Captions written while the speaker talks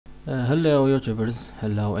Hello YouTubers,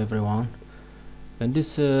 hello everyone. In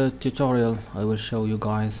this tutorial I will show you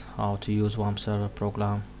guys how to use wampserver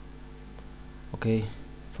program. Okay,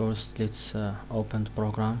 first let's open the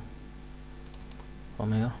program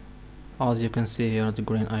from here. As you can see here, the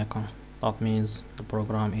green icon, that means the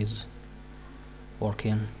program is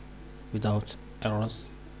working without errors.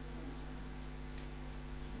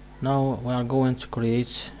 Now we are going to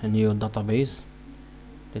create a new database.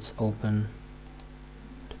 Let's open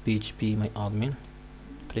the phpmyadmin.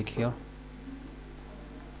 Click here.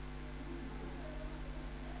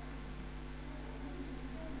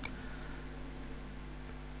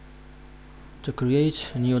 To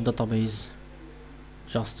create a new database,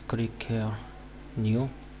 just click here, new.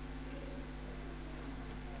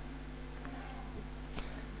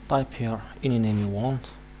 Type here any name you want.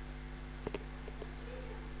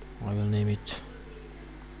 I will name it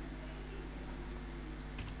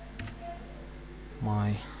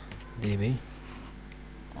my DB.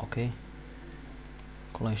 Okay.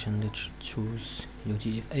 Collection, let's choose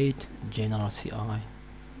UTF-8 general CI.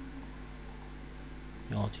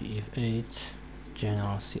 UTF-8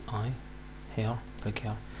 general CI. Here, click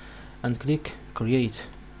here, and click create.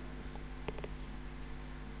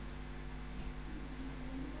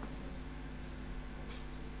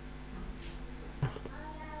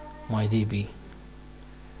 My DB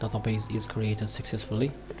database is created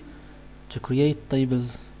successfully. To create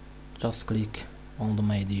tables, just click on the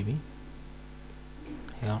MyDB.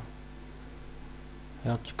 Here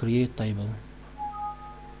to create table.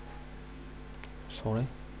 Sorry.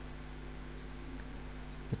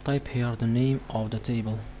 You type here the name of the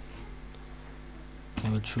table. I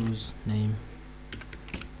will choose name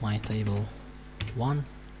my table 1.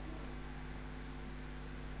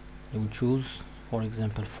 I will choose, for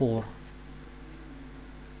example, 4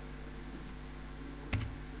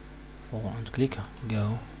 and click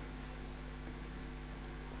go.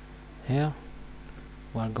 Here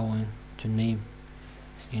we are going to name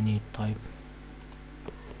any type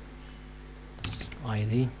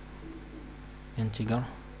ID integer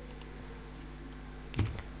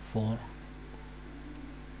 4.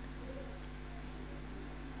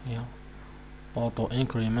 Yeah, auto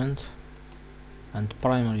increment and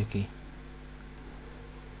primary key.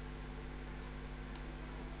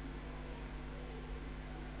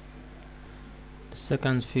 The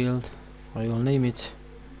second field, I will name it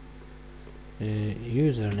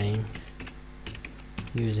username.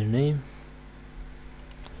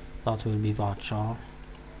 That will be varchar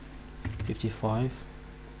 55.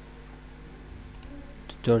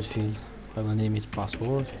 The third field, I will name it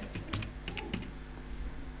password.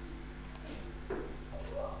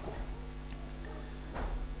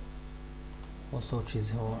 Also choose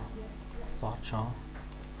here varchar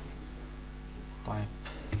type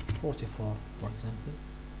 44, for example,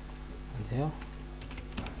 and here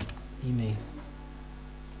email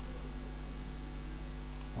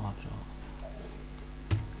varchar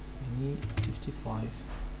 55,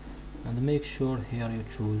 and make sure here you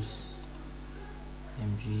choose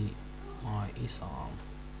mysql.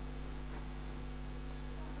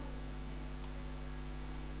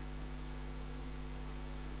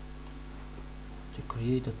 To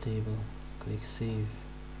create a table, click save.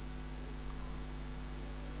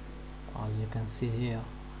 As you can see here,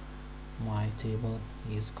 my table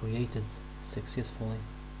is created successfully.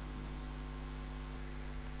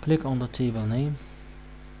 Click on the table name.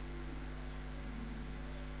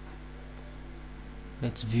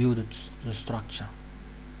 Let's view the structure.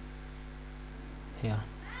 Here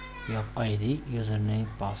we have ID, username,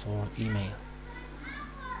 password, email.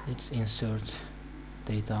 Let's insert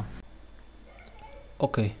data.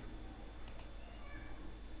 Okay,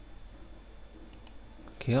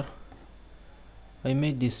 here I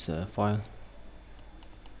made this file.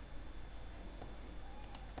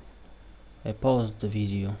 I paused the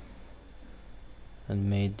video and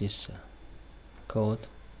made this code.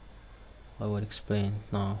 I will explain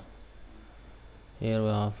it now. Here we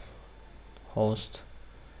have host,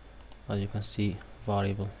 as you can see,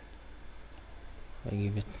 variable. I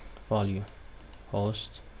give it value host,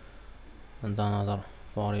 and another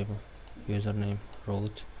variable username,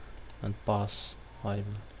 root, and pass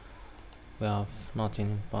variable. We have nothing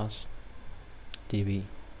in pass. DB,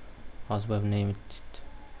 as we have named it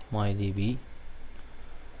my DB.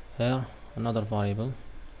 Here another variable,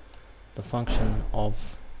 the function of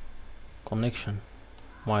connection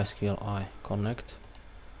mysql connect,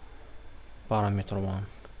 parameter 1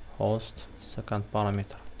 host, second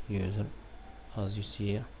parameter user, as you see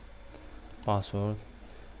here, password,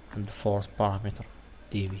 and the fourth parameter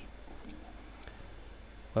DB.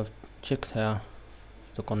 We've checked here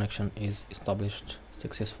the connection is established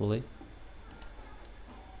successfully.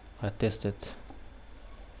 I tested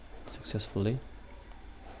successfully.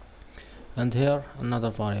 And here another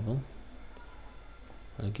variable,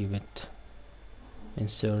 I'll give it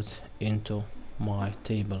insert into my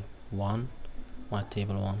table 1. My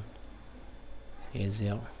table 1 is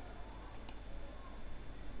here,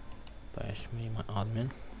 phpmyadmin.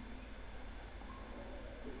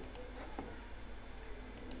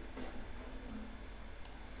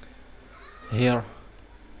 Here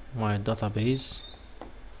my database,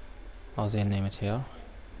 as I name it here,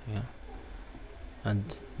 yeah,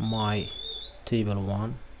 and my table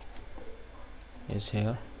 1 is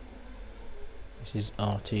here. This is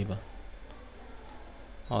our table,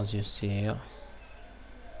 as you see here.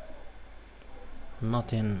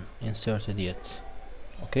 Nothing inserted yet.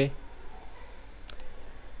 Okay,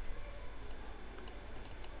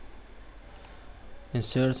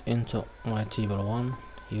 insert into my table 1,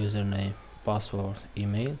 username, password,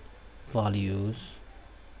 email, values.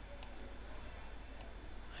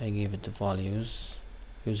 I give it the values,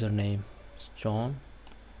 username is John,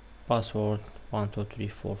 password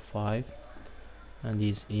 12345, and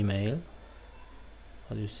this email,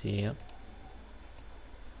 as you see here.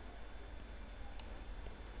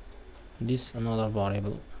 This another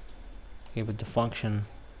variable, give it the function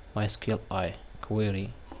mysql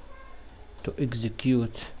query to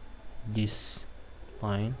execute this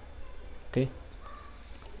line. Okay,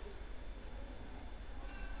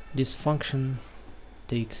 this function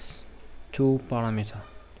takes two parameters.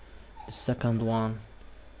 The second one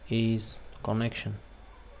is connection,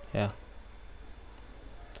 yeah,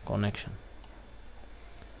 connection,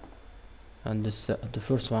 and this the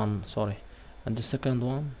first one, sorry, and the second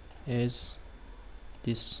one is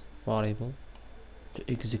this variable to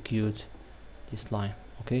execute this line.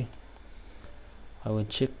 Okay, I will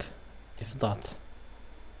check if that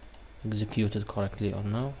executed correctly or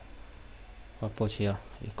no. I'll put here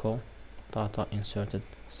echo data inserted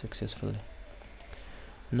successfully.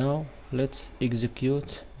 Now let's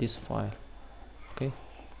execute this file. Okay,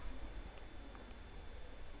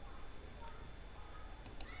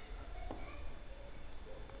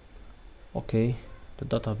 okay, the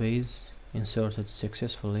database inserted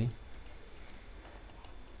successfully.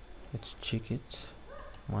 Let's check it.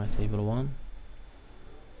 My table 1,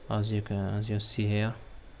 as you see here,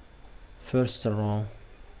 first row,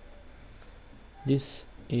 this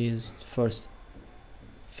is first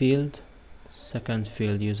field, second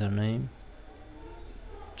field username,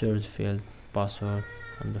 third field password,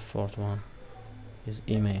 and the fourth one is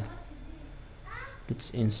email.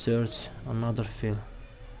 Let's insert another field.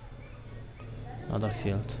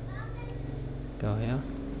 Go here.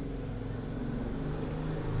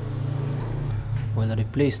 We'll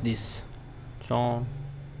replace this John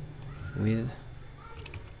with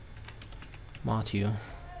Matthew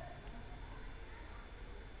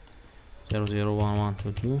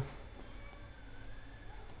 001122.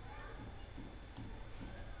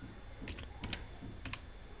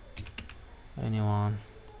 Anyone,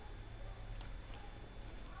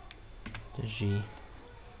 the G,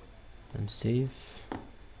 and save,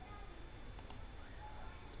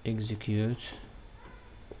 execute.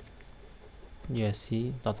 Yes,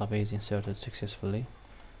 see, database inserted successfully.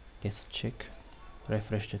 Let's check,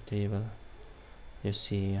 refresh the table. You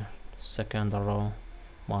see second row,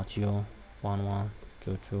 Matthew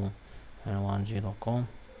 1122 and 1g.com.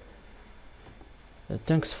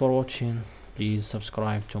 Thanks for watching. Please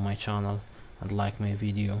subscribe to my channel and like my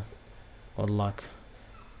video. Good luck.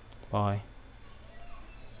 Bye.